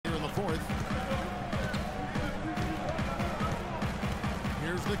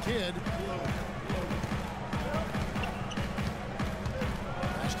kid.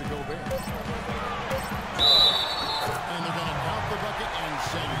 Has to Gobert. And they're going to count the bucket and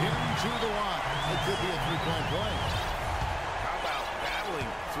send him to the line. It could be a three-point play. How about battling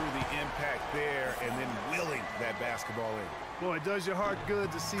through the impact there and then willing that basketball in? Boy, it does your heart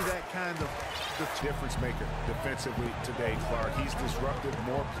good to see that kind of difference maker defensively today, Clark. He's disrupted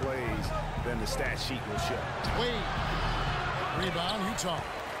more plays than the stat sheet will show. Wade. Rebound, Utah.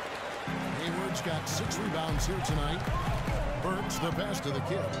 Hayward's got 6 rebounds here tonight. Burks the best of the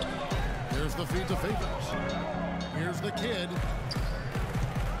kid. There's the feed to Favors. Here's the kid.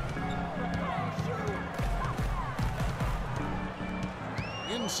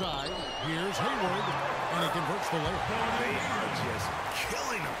 Inside, here's Hayward, and he converts the layup. They are just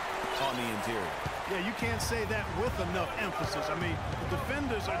killing him on the interior. Yeah, you can't say that with enough emphasis. I mean, the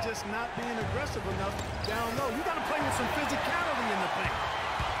defenders are just not being aggressive enough down low. You got to play with some physicality in the paint.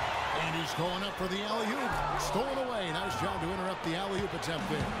 And he's going up for the alley-oop. Stolen away. Nice job to interrupt the alley-oop attempt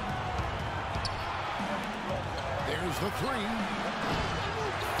there. There's the three.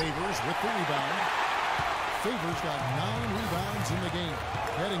 Favors with the rebound. Favors got 9 rebounds in the game.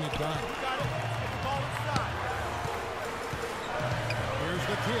 Heading it down. Here's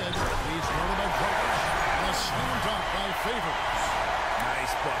the kid. He's running by Burks. And a slam dunk by Favors.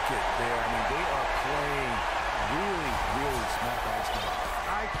 Nice bucket there. I mean, they are playing really, really smart basketball.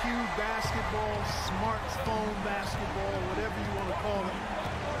 IQ basketball, smartphone basketball, whatever you want to call it.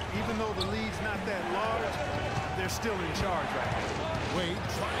 Even though the lead's not that large, they're still in charge right now. Wade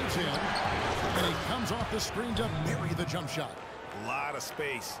tries in, and he comes off the screen to bury the jump shot. A lot of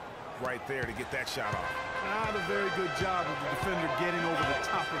space right there to get that shot off. Not a very good job of the defender getting over the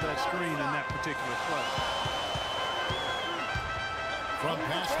top of that screen in that particular play. From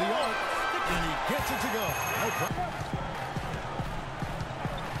past the arc, and he gets it to go. No problem.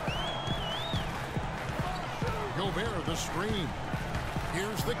 Gobert, the screen.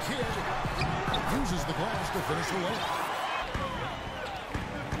 Here's the kid. Uses the glass to finish the way.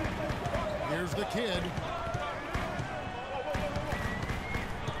 Here's the kid.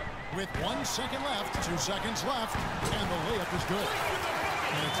 With 1 second left, 2 seconds left, and the layup is good.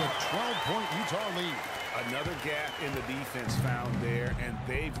 And it's a 12-point Utah lead. Another gap in the defense found there, and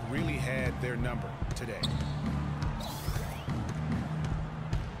they've really had their number today.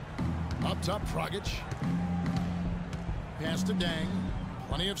 Up top, Dragic. Pass to Dang.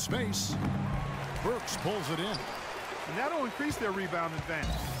 Plenty of space. Burks pulls it in. And that'll increase their rebound advantage.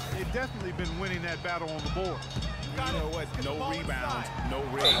 They've definitely been winning that battle on the board. You know what? No rebounds, no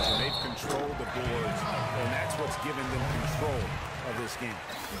rage, and they've controlled the boards, and that's what's giving them control of this game.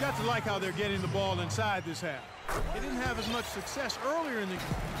 You got to like how they're getting the ball inside this half. They didn't have as much success earlier in the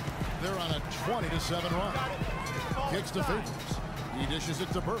game. They're on a 20-7 run. Kicks to Favors. He dishes it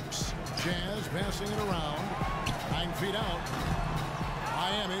to Burks. Jazz passing it around. 9 feet out.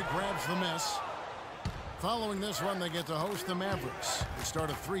 Miami grabs the miss. Following this run, they get to host the Mavericks. They start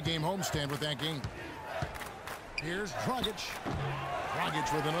a 3-game homestand with that game. Here's Dragic.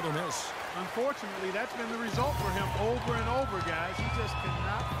 Dragic with another miss. Unfortunately, that's been the result for him over and over, guys. He just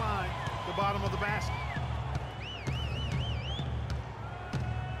cannot find the bottom of the basket.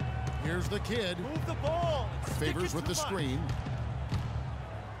 Here's the kid. Move the ball. Favors with the screen.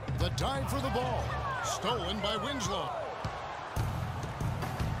 The dive for the ball. Stolen by Winslow.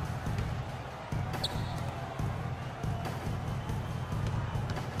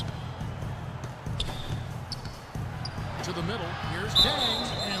 To the middle. Here's Dang.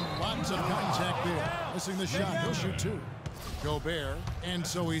 And lots of contact there. Missing the shot. He'll shoot 2. Gobert. And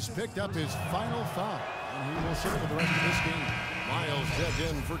so he's picked up his final foul. And he will sit for the rest of this game. Miles checked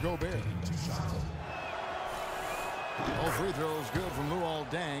in for Gobert. All free throws good from Luol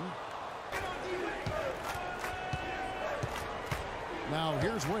Deng. Now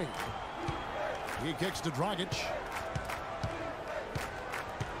here's Wade. He kicks to Dragic.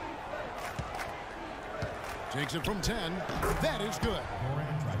 Takes it from 10. That is good.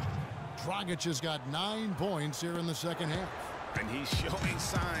 Dragic has got 9 points here in the second half. And he's showing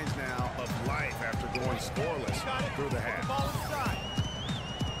signs now of life after going scoreless through the half.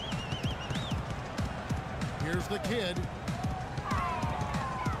 Here's the kid.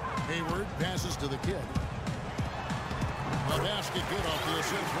 Hayward passes to the kid. A basket good off the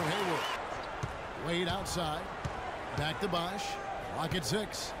assist from Hayward. Wade outside. Back to Bosh. Lock at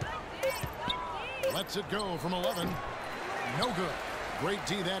 6. Lets it go from 11. No good. Great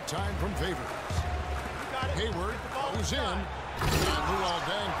D that time from Favors. Hayward goes in. And Luol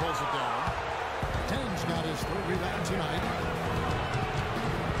Deng pulls it down. Deng's got his 3rd rebound tonight.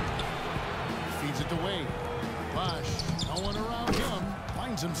 Feeds it to Wade. Bosh, no one around him.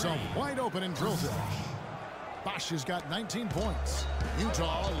 finds himself wide open and drills it. Bosch has got 19 points.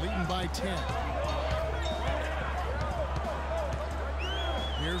 Utah leading by 10.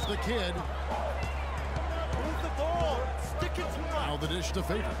 Here's the kid. Move the ball. Stick it to him. Now the dish to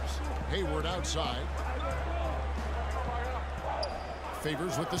Favors. Hayward outside.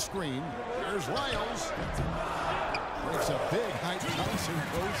 Favors with the screen. Here's Lyles. Breaks a big height bounce and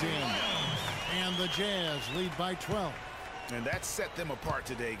goes in. And the Jazz lead by 12. And that set them apart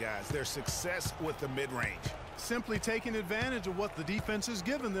today, guys. Their success with the mid-range. Simply taking advantage of what the defense has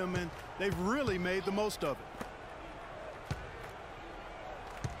given them, and they've really made the most of it.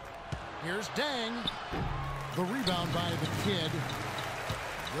 Here's Dang. The rebound by the kid.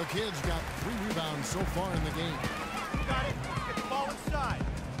 The kid's got 3 rebounds so far in the game. You got it. Get the ball inside.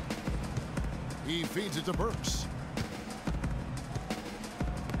 He feeds it to Burks.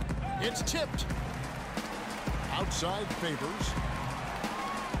 It's tipped. Outside Favors.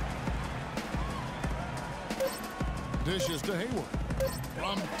 Dishes to Hayward.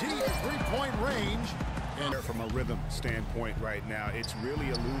 From deep three-point range. And from a rhythm standpoint right now, it's really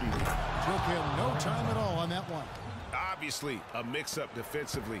eluding me. Took him no time at all on that one. Obviously, a mix-up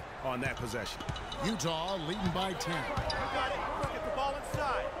defensively on that possession. Utah leading by 10. You got it. Get the ball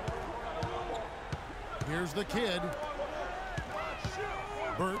inside. Here's the kid.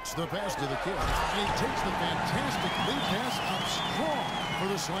 Burks the pass to the kid. And he takes the fantastic lead pass up strong for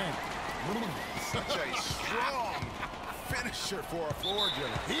the slam. Such a strong finisher for a floor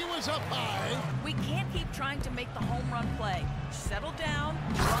general. He was up high. We can't keep trying to make the home run play. Settle down,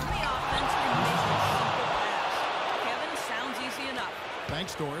 run the offense, and make a simple pass. Kevin, sounds easy enough.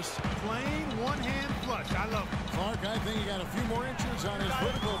 Thanks, Doris. Plain one-hand flush. I love it. Clark, I think he got a few more inches on his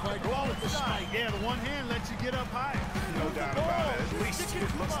vertical by going with the spike. Yeah, the one hand lets you get up higher. No doubt about it. At least it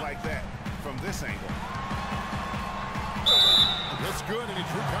looks like that from this angle. It's good, and he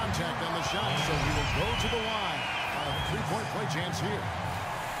drew contact on the shot, so he will go to the line. A three-point play chance here.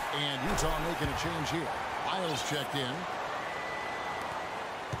 And Utah making a change here. Lyles checked in.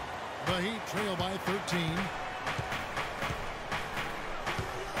 The Heat trail by 13.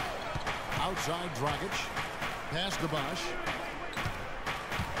 Outside Dragic. Pass to Bosch.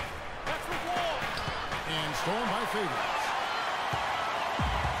 That's the wall. And stolen by Favors.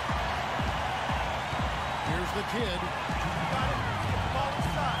 Here's the kid. You got it. Get the ball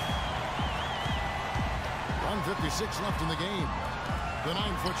inside. 1:56 left in the game. The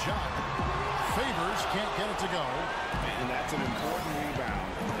 9-foot shot. Favors can't get it to go. And that's an important rebound,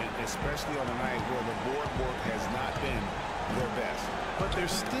 especially on a night where the board work has not been their best. But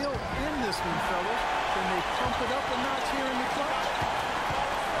they're still in this one, fellas. Can they pump it up a notch here in the clutch?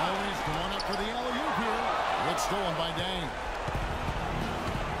 Always going up for the alley-oop here. It's stolen by Dang.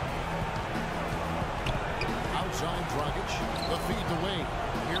 Outside Dragic. The feed to Wade.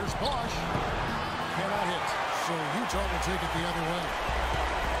 Here's Bosch. Cannot hit. So Utah will take it the other way.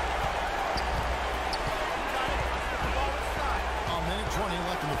 A minute 20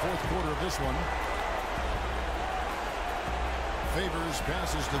 left in the fourth quarter of this one. Favors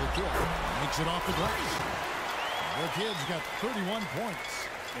passes to the kid. Makes it off the glass. The kid's got 31 points.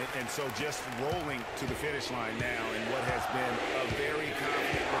 And so just rolling to the finish line now in what has been a very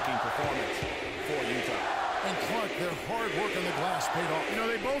confident-looking performance for Utah. And Clark, their hard work on the glass paid off. You know,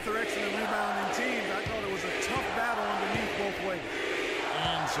 they both are excellent rebounding teams. I thought it was a tough battle underneath both ways.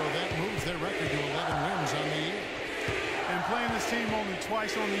 And so that moves their record to 11 wins on the year. And playing this team only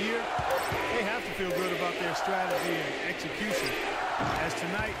twice on the year, they have to feel good about their strategy and execution. As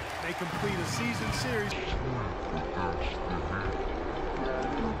tonight, they complete a season series.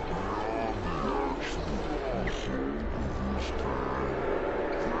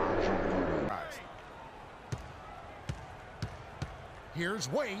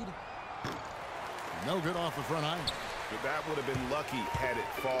 Here's Wade. No good off the front iron. But that would have been lucky had it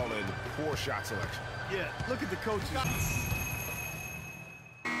fallen. Poor shot selection. Yeah, look at the coaches.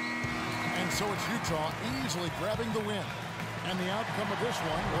 And so it's Utah easily grabbing the win. And the outcome of this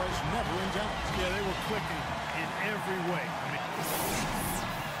one was never in doubt. Yeah, they were clicking in every way. I mean,